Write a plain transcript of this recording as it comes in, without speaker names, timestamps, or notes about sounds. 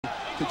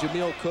to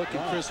Jameel Cook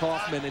and Chris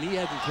Hoffman, and he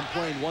hasn't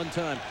complained one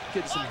time.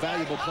 Getting some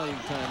valuable playing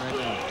time right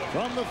now.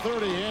 From the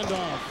 30,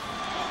 handoff.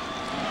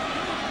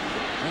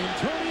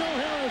 Antonio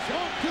Harris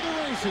off to the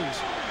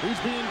races. He's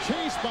being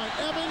chased by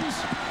Evans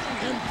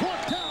and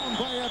brought down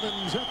by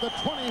Evans at the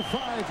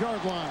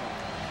 25-yard line.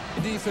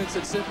 The defense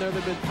that's sitting there,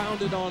 they've been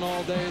pounded on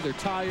all day. They're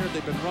tired.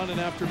 They've been running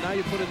after. Now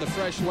you put in the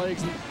fresh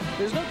legs.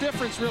 There's no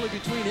difference really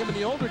between him and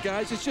the older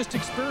guys. It's just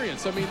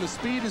experience. I mean, the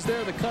speed is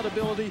there, the cut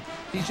ability.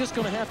 He's just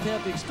going to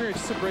have the experience.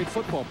 It's a great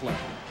football player.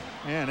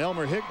 And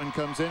Elmer Hickman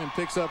comes in and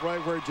picks up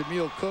right where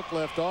Jameel Cook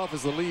left off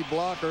as the lead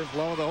blocker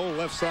along with the whole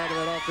left side of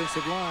that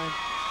offensive line.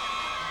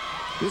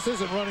 This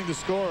isn't running the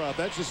score out.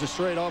 That's just a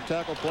straight off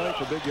tackle play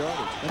for big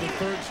yardage. And the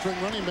third string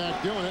running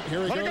back doing it.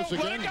 Here he goes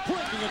again,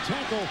 breaking a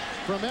tackle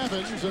from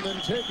Evans and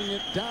then taking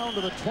it down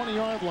to the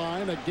 20-yard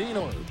line. A gain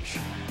of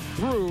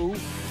through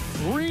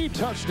 3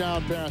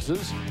 touchdown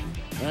passes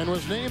and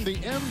was named the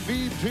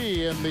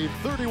MVP in the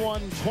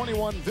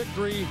 31-21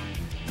 victory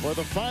for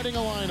the Fighting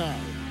Illini.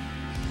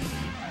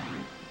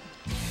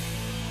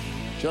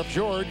 Jeff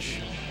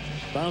George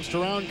bounced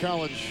around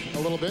college a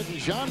little bit, and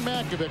John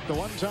Mackovic, the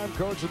one-time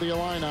coach of the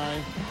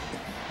Illini,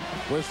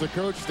 was the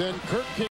coach then. Kirk King